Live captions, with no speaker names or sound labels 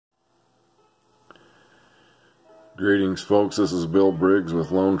Greetings folks, this is Bill Briggs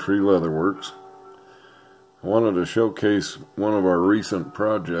with Lone Tree Leatherworks. I wanted to showcase one of our recent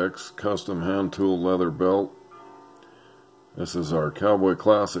projects, custom hand tool leather belt. This is our Cowboy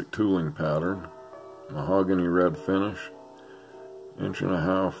Classic tooling pattern, mahogany red finish, 1.5 inch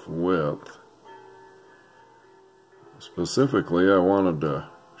width. Specifically, I wanted to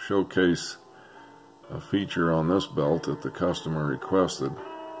showcase a feature on this belt that the customer requested.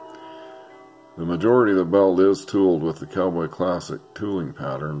 The majority of the belt is tooled with the Cowboy Classic tooling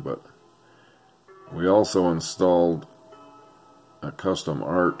pattern, but we also installed a custom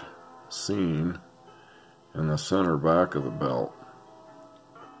art scene in the center back of the belt.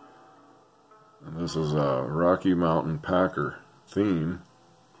 And this is a Rocky Mountain Packer theme.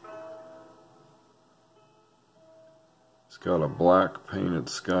 It's got a black painted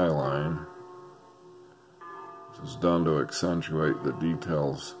skyline. This is done to accentuate the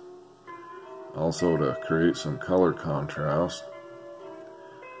details, also to create some color contrast.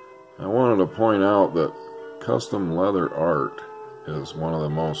 I wanted to point out that custom leather art is one of the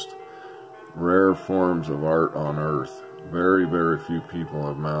most rare forms of art on earth. Very, very few people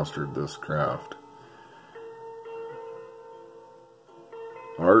have mastered this craft.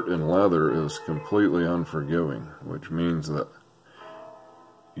 Art in leather is completely unforgiving, which means that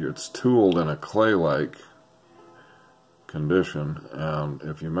it's tooled in a clay-like condition, and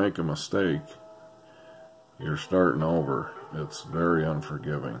if you make a mistake, you're starting over. It's very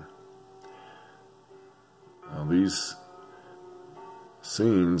unforgiving. Now, these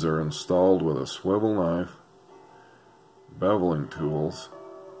scenes are installed with a swivel knife, beveling tools,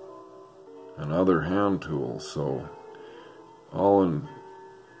 and other hand tools. So, all in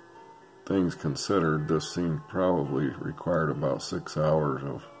things considered, this scene probably required about 6 hours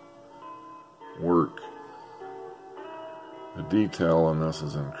of work. The detail in this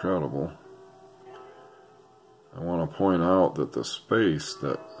is incredible. I want to point out that the space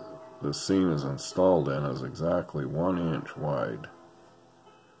that the scene is installed in is exactly 1 inch wide.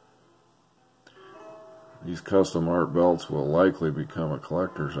 These custom art belts will likely become a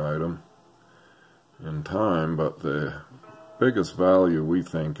collector's item in time, but the biggest value we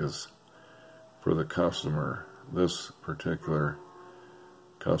think is for the customer. This particular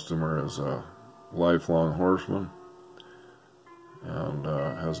customer is a lifelong horseman and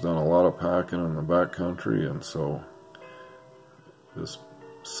has done a lot of packing in the backcountry, and so this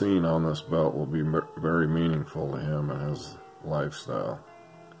scene on this belt will be very meaningful to him and his lifestyle.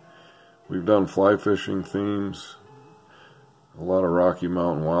 We've done fly fishing themes, a lot of Rocky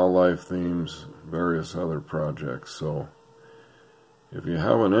Mountain wildlife themes, various other projects. So if you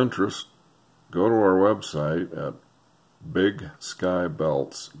have an interest, go to our website at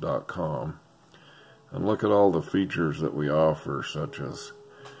bigskybelts.com and look at all the features that we offer, such as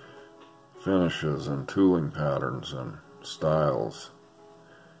finishes and tooling patterns and styles.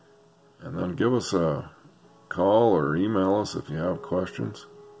 And then give us a call or email us if you have questions.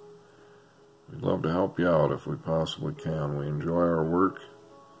 We'd love to help you out if we possibly can. We enjoy our work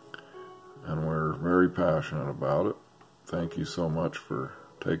and we're very passionate about it. Thank you so much for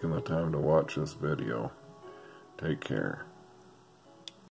taking the time to watch this video. Take care.